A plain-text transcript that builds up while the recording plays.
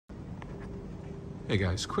Hey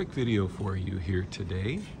guys, quick video for you here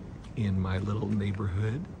today in my little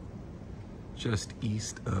neighborhood just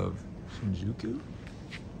east of Shinjuku.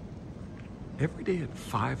 Every day at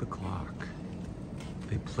 5 o'clock,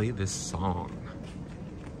 they play this song.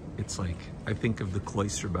 It's like, I think of the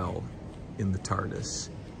Cloister bell in the TARDIS,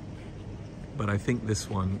 but I think this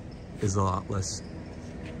one is a lot less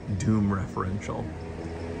doom referential.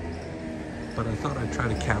 But I thought I'd try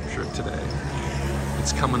to capture it today.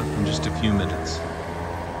 It's coming up in just a few minutes.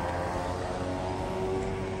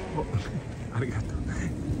 Oh, arigato.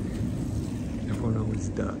 Everyone always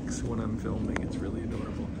ducks when I'm filming. It's really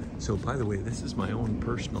adorable. So by the way, this is my own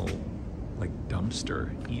personal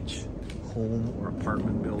dumpster. Each home or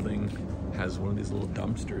apartment building has one of these little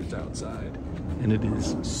dumpsters outside, and it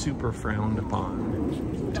is super frowned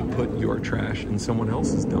upon to put your trash in someone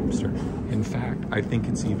else's dumpster. In fact, I think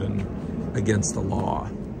it's even against the law.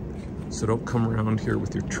 So don't come around here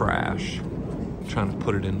with your trash trying to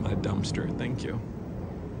put it in my dumpster. Thank you.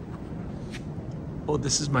 Oh,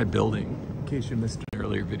 this is my building, in case you missed an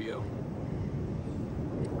earlier video.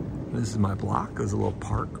 This is my block. There's a little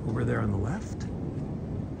park over there on the left.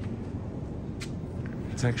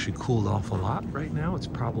 It's actually cooled off a lot right now. It's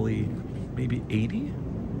probably maybe 80. It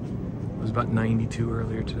was about 92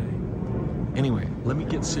 earlier today. Anyway, let me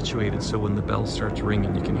get situated so when the bell starts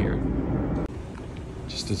ringing, you can hear it.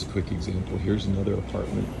 Just as a quick example, here's another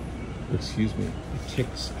apartment, excuse me, a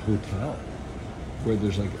Kix hotel, where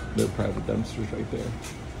there's their private dumpsters right there.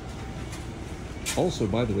 Also,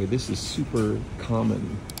 by the way, this is super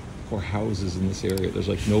common for houses in this area.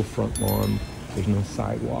 There's no front lawn, there's no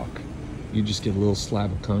sidewalk. You just get a little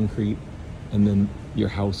slab of concrete, and then your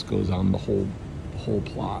house goes on the whole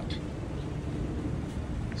plot.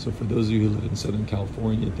 So for those of you who live in Southern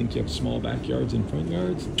California and think you have small backyards and front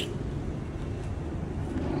yards,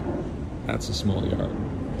 that's a small yard.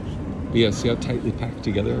 But yeah, see how tightly packed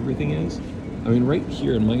together everything is? I mean, right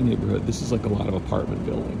here in my neighborhood, this is like a lot of apartment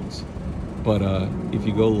buildings. But if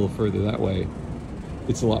you go a little further that way,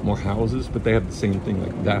 it's a lot more houses, but they have the same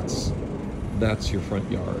thing, that's your front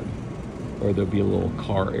yard. Or there'll be a little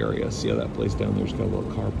car area. See how that place down there's got a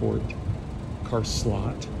little carport, car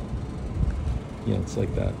slot? Yeah, it's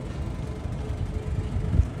like that.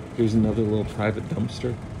 Here's another little private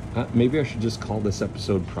dumpster. Maybe I should just call this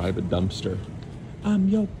episode Private Dumpster. I'm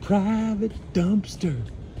your private dumpster,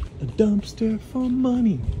 a dumpster for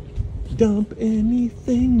money. Dump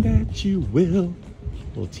anything that you will.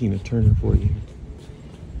 Little Tina Turner for you.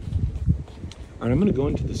 All right, I'm gonna go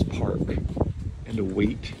into this park and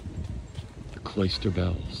await the Cloister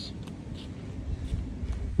bells.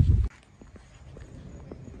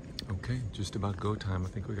 Okay, just about go time. I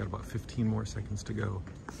think we got about 15 more seconds to go.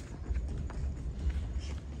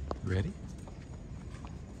 Ready?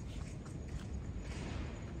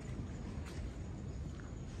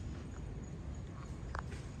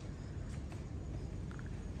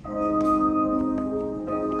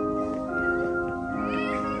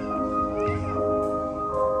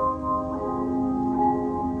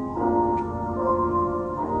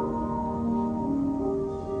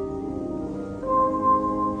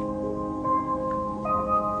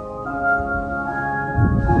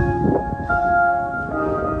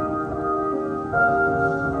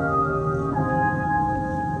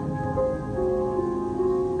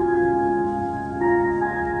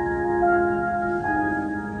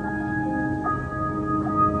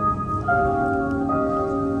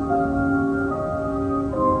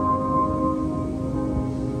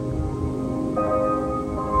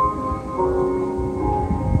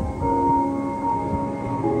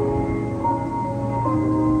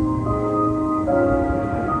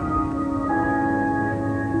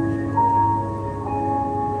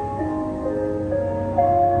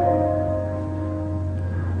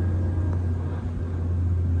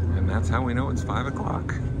 That's how we know it's 5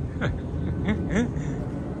 o'clock.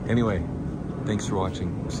 Anyway, thanks for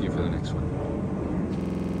watching. See you for the next one.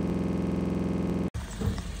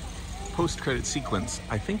 Post-credit sequence.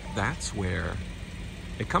 I think that's where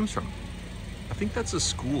it comes from. I think that's a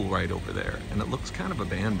school right over there, and it looks kind of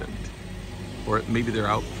abandoned. Or maybe they're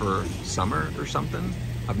out for summer or something.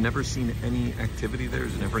 I've never seen any activity there.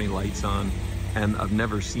 There's never any lights on, and I've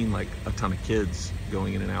never seen a ton of kids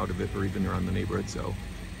going in and out of it or even around the neighborhood, so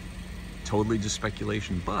totally just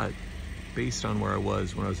speculation. But based on where I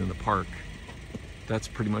was when I was in the park, that's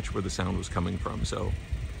pretty much where the sound was coming from. So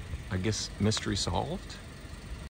I guess mystery solved.